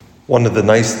One of the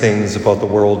nice things about the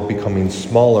world becoming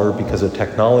smaller because of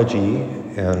technology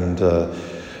and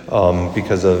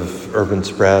because of urban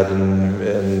spread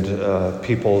and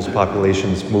people's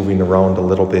populations moving around a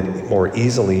little bit more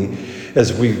easily,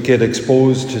 as we get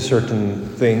exposed to certain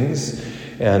things,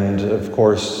 and of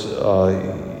course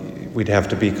we'd have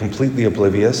to be completely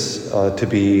oblivious to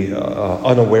be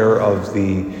unaware of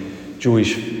the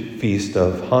Jewish feast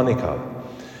of Hanukkah.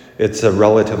 It's a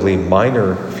relatively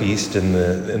minor feast in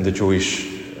the Jewish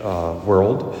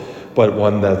world, but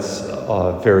one that's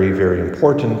very, very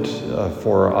important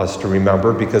for us to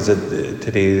remember, because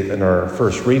today in our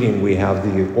first reading we have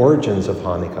the origins of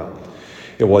Hanukkah.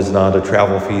 It was not a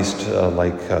travel feast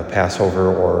like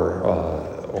Passover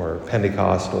or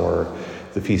Pentecost or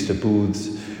the Feast of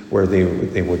Booths, where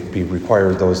they would be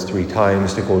required those 3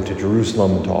 times to go to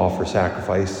Jerusalem to offer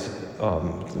sacrifice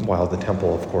while the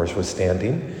temple, of course, was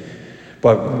standing.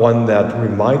 But one that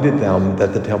reminded them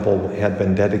that the temple had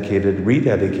been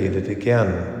rededicated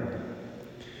again.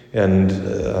 And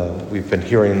we've been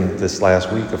hearing this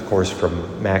last week, of course,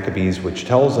 from Maccabees, which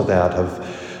tells of that, of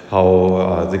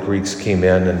how the Greeks came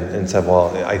in and said,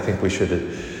 well, I think we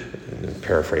should,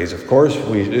 paraphrase, of course,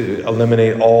 we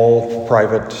eliminate all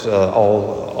private,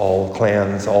 all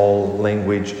clans, all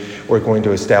language. We're going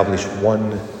to establish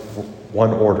one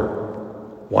order,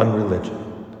 one religion.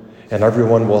 And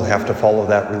everyone will have to follow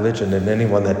that religion, and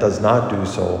anyone that does not do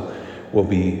so will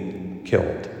be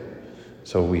killed.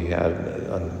 So we had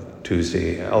on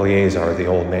Tuesday, Eleazar, the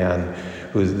old man,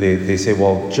 who they say,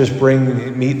 well, just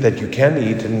bring meat that you can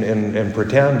eat and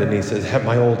pretend. And he says, at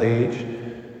my old age.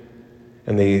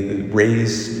 And they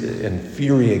raise in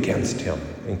fury against him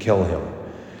and kill him.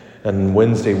 And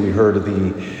Wednesday we heard of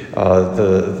we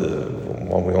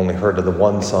only heard of the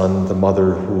one son, the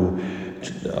mother who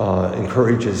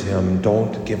encourages him,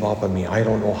 don't give up on me. I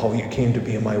don't know how you came to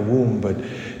be in my womb, but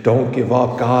don't give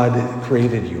up. God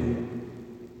created you.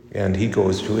 And he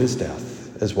goes to his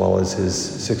death, as well as his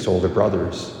 6 older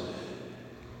brothers.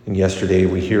 And yesterday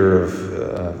we hear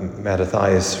of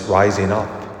Mattathias rising up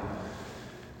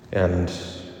and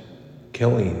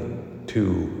killing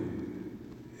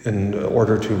in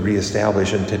order to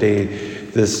reestablish. And today,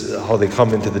 this how they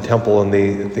come into the temple and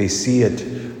they see it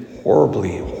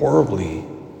horribly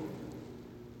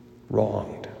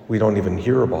wronged. We don't even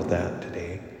hear about that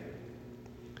today.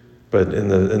 But in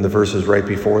the verses right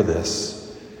before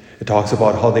this, it talks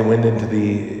about how they went into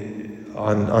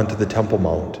onto the Temple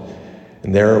Mount,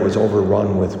 and there it was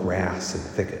overrun with grass and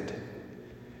thicket,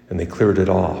 and they cleared it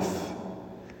off,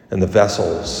 and the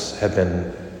vessels had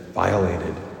been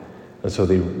violated, and so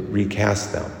they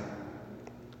recast them.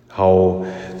 How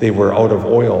they were out of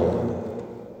oil.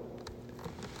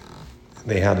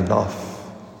 They had enough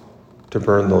to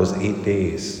burn those 8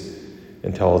 days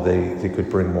until they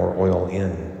could bring more oil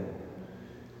in.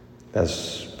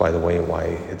 That's, by the way, why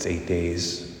it's 8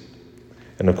 days.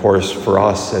 And of course, for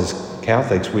us as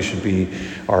Catholics, we should be,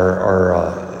 our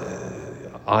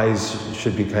eyes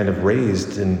should be kind of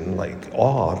raised in like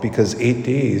awe, because 8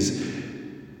 days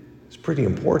is pretty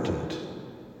important.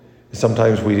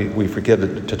 Sometimes we forget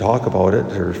to talk about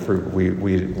it, or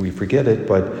we forget it,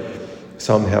 but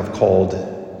some have called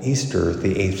Easter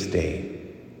the 8th day,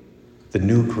 the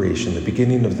new creation, the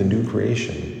beginning of the new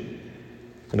creation.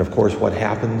 And of course, what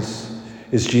happens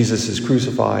is Jesus is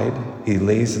crucified. He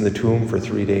lays in the tomb for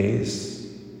 3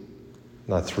 days,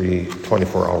 not 3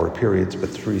 24-hour periods, but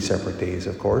 3 separate days,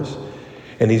 of course.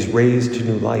 And he's raised to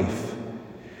new life.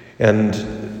 And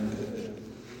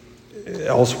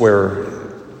elsewhere,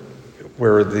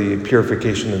 where the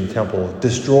purification in the temple,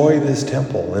 destroy this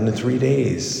temple, and in 3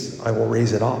 days I will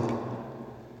raise it up.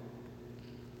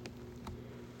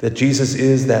 That Jesus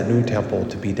is that new temple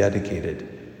to be dedicated.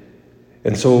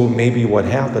 And so maybe what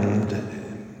happened,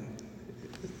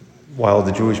 while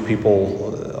the Jewish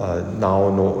people now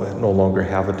no longer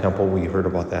have a temple, we heard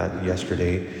about that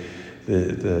yesterday,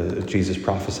 the Jesus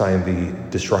prophesying the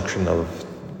destruction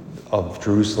of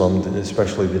Jerusalem,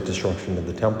 especially the destruction of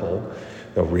the temple.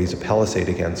 They'll raise a palisade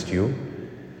against you.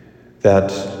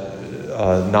 That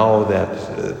now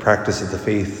that practice of the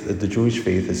faith, the Jewish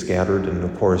faith, is scattered, and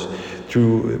of course,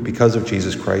 because of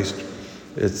Jesus Christ,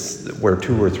 it's where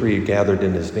 2 or 3 are gathered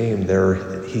in his name,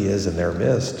 there he is in their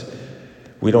midst.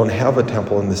 We don't have a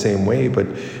temple in the same way, but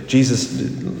Jesus,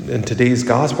 in today's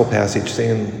gospel passage,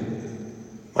 saying,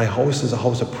 my house is a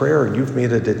house of prayer, and you've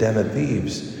made it a den of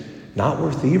thieves. Not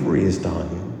where thievery is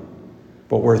done,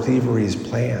 but where thievery is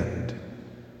planned.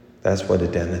 That's what a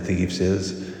den of thieves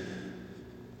is.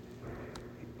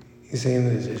 He's saying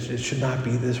it should not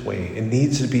be this way. It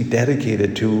needs to be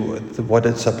dedicated to what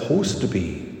it's supposed to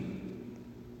be,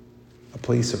 a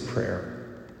place of prayer.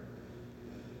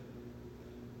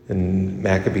 In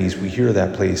Maccabees, we hear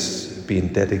that place being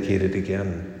dedicated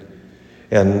again.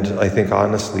 And I think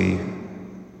honestly,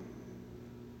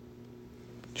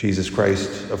 Jesus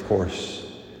Christ, of course,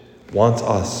 wants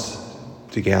us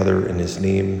to gather in his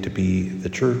name to be the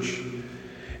church.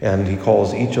 And he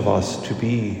calls each of us to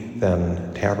be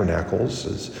then tabernacles.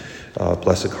 As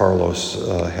Blessed Carlos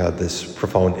had this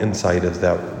profound insight of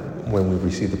that when we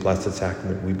receive the Blessed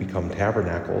Sacrament, we become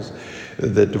tabernacles,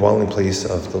 the dwelling place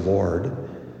of the Lord.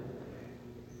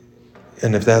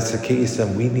 And if that's the case,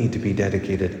 then we need to be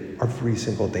dedicated every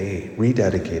single day,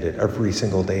 rededicated every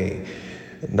single day.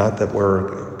 Not that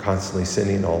we're constantly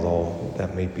sinning, although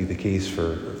that may be the case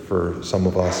for some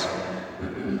of us,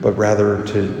 but rather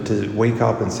to wake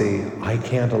up and say, I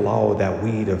can't allow that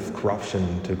weed of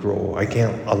corruption to grow. I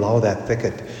can't allow that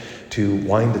thicket to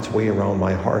wind its way around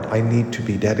my heart. I need to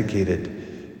be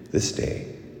dedicated this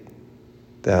day,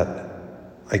 that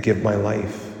I give my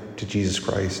life to Jesus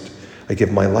Christ. I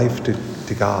give my life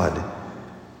to God,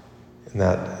 and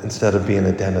that instead of being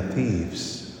a den of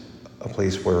thieves, a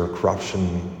place where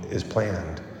corruption is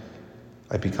planned,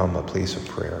 I become a place of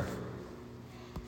prayer.